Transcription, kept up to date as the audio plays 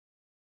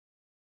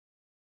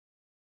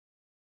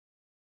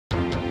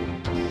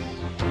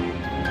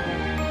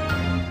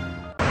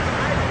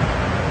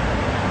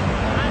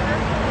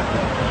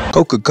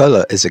Coca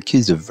Cola is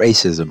accused of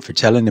racism for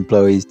telling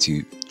employees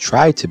to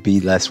try to be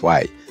less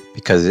white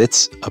because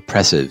it's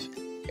oppressive,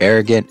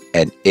 arrogant,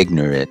 and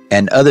ignorant.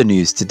 And other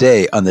news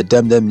today on the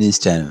Dum Dum News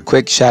Channel.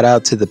 Quick shout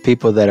out to the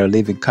people that are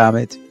leaving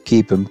comments.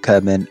 Keep them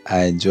coming.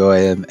 I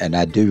enjoy them and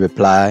I do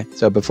reply.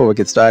 So before we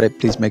get started,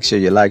 please make sure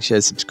you like,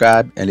 share,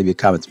 subscribe, and leave your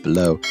comments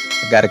below.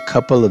 I got a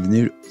couple of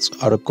news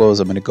articles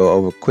I'm going to go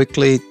over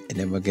quickly, and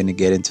then we're going to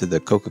get into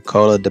the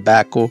Coca-Cola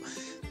debacle.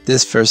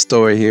 This first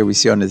story here we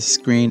see on the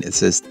screen, it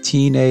says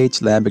teenage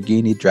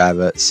Lamborghini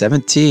driver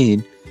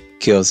 17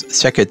 kills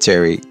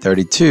secretary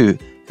 32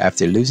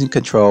 after losing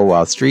control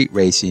while street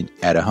racing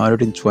at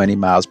 120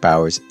 miles per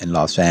hour in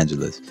Los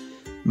Angeles.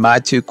 My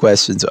two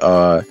questions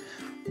are,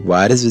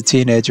 why does a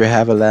teenager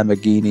have a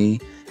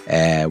Lamborghini,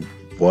 and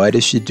what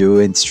is she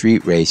doing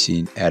street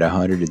racing at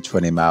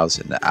 120 miles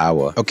an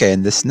hour? Okay,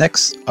 in this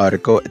next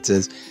article it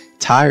says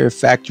tire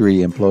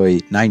factory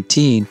employee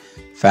 19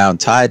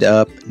 found tied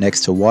up next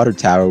to water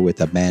tower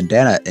with a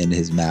bandana in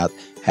his mouth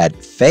had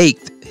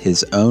faked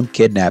his own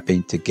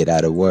kidnapping to get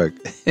out of work.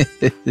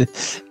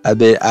 I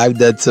mean, I've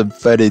done some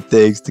funny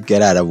things to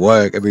get out of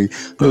work. I mean,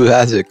 who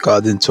hasn't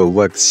called into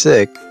work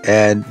sick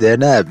and they're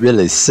not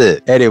really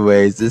sick?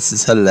 Anyways, this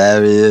is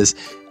hilarious.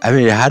 I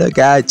mean, how the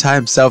guy tie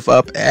himself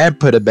up and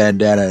put a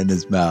bandana in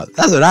his mouth?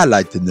 That's what I'd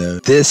like to know.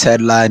 This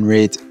headline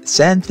reads,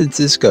 San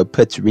Francisco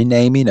puts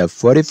renaming of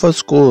 44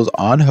 schools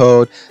on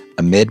hold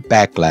amid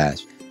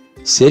backlash.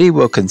 City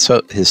will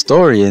consult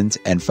historians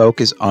and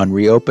focus on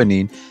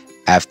reopening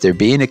after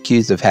being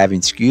accused of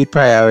having skewed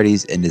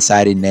priorities and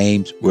deciding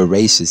names were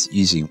racist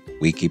using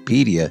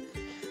Wikipedia.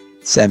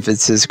 San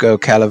Francisco,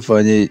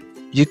 California,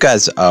 you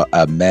guys are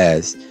a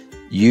mess.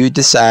 You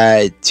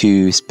decide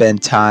to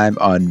spend time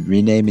on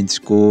renaming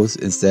schools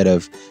instead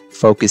of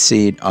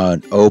focusing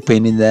on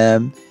opening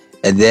them,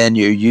 and then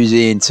you're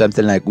using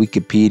something like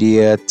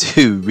Wikipedia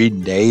to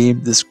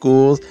rename the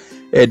schools.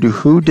 And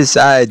who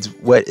decides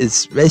what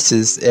is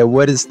racist and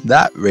what is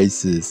not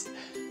racist?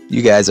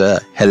 You guys are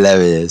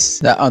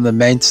hilarious. Now on the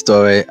main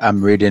story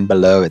I'm reading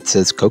below, it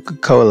says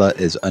Coca-Cola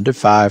is under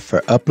fire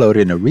for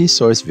uploading a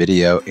resource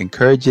video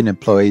encouraging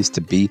employees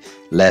to be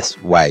less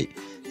white.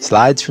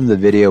 Slides from the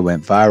video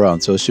went viral on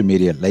social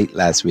media late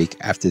last week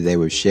after they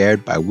were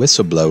shared by a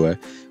whistleblower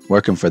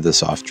working for the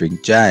soft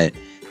drink giant.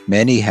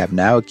 Many have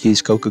now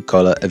accused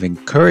Coca-Cola of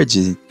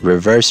encouraging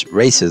reverse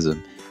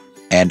racism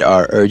and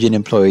are urging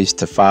employees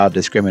to file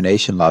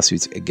discrimination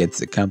lawsuits against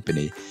the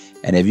company.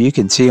 And if you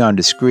can see on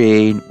the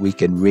screen, we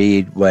can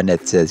read one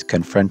that says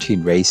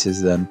confronting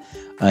racism,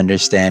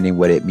 understanding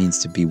what it means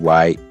to be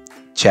white,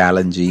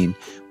 challenging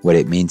what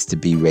it means to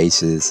be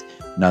racist.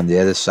 And on the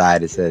other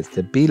side, it says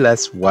to be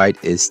less white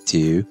is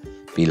to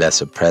be less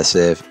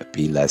oppressive,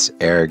 be less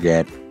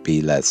arrogant,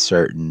 be less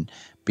certain,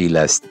 be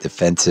less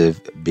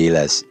defensive, be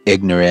less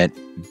ignorant,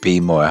 be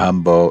more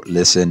humble,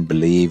 listen,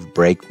 believe,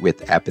 break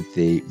with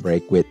apathy,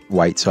 break with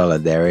white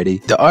solidarity.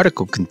 The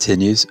article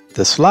continues,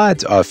 the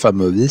slides are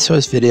from a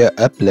resource video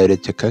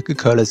uploaded to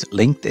Coca-Cola's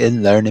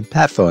LinkedIn Learning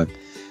platform.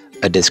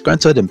 A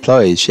disgruntled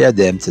employee shared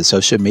them to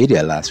social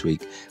media last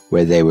week,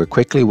 where they were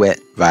quickly went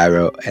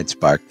viral and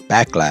sparked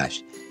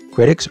backlash.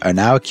 Critics are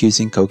now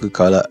accusing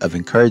Coca-Cola of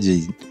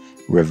encouraging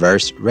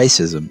reverse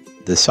racism.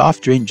 The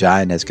soft drink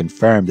giant has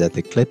confirmed that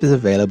the clip is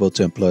available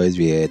to employees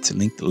via its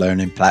linked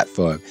learning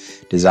platform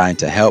designed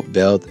to help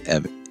build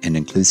an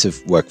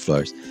inclusive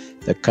workforce.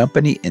 The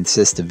company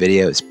insists the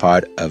video is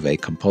part of a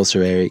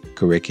compulsory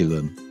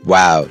curriculum.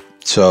 Wow.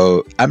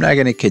 So I'm not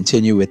going to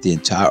continue with the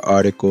entire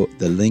article.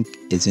 The link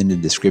is in the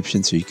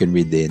description so you can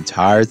read the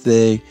entire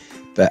thing.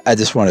 But I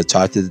just want to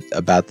talk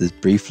about this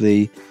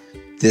briefly.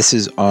 This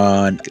is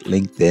on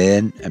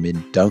LinkedIn. I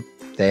mean, don't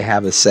they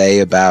have a say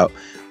about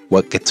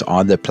what gets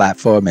on the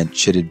platform and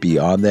should it be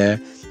on there?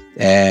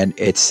 And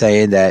it's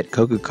saying that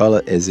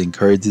Coca-Cola is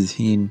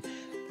encouraging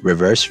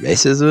reverse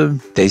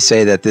racism. They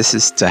say that this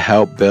is to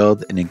help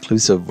build an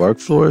inclusive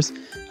workforce.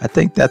 I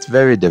think that's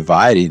very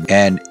dividing,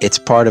 and it's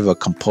part of a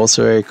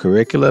compulsory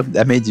curriculum.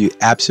 That means you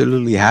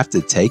absolutely have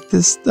to take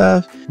this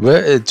stuff.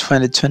 We're in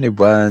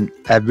 2021.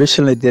 I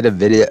recently did a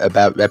video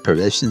about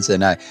reparations,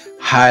 and I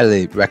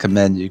highly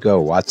recommend you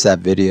go watch that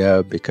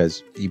video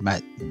because you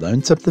might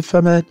learn something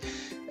from it.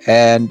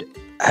 And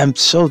I'm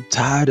so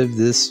tired of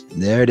this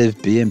narrative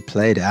being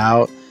played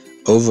out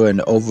over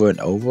and over and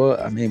over.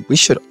 I mean, we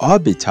should all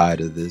be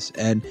tired of this.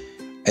 And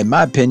in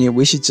my opinion,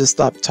 we should just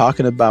stop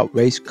talking about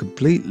race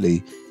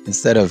completely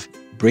instead of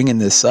bringing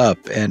this up.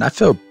 And I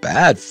feel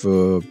bad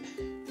for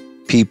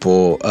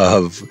people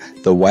of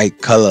the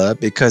white color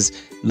because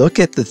look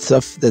at the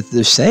stuff that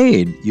they're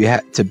saying. You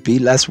have to be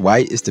less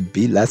white is to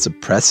be less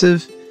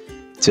oppressive,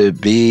 to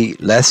be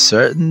less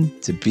certain,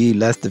 to be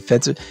less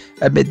defensive.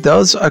 I mean,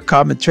 those are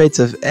common traits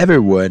of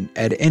everyone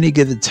at any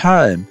given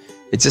time.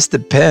 It just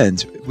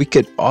depends. We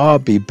could all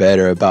be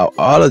better about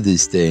all of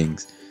these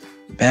things.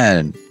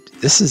 Man,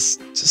 this is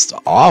just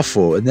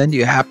awful. And then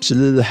you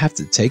absolutely have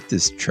to take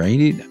this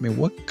training. I mean,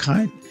 what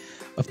kind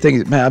of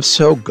things? Man, I'm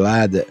so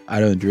glad that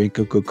I don't drink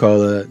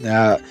Coca-Cola.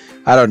 Now,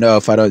 I don't know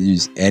if I don't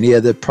use any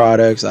other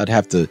products. I'd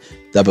have to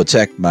double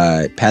check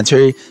my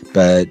pantry,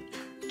 but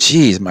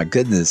Jeez, my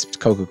goodness,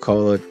 Coca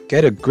Cola,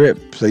 get a grip,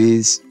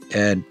 please,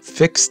 and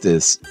fix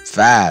this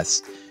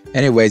fast.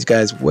 Anyways,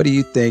 guys, what do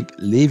you think?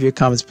 Leave your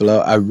comments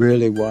below. I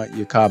really want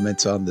your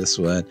comments on this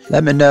one.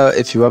 Let me know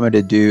if you want me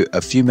to do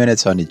a few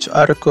minutes on each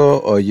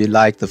article, or you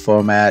like the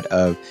format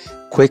of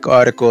quick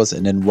articles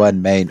and then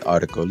one main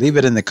article. Leave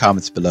it in the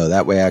comments below.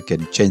 That way I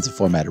can change the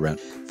format around.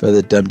 For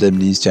the Dum Dum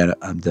News Channel,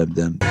 I'm Dum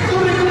Dum.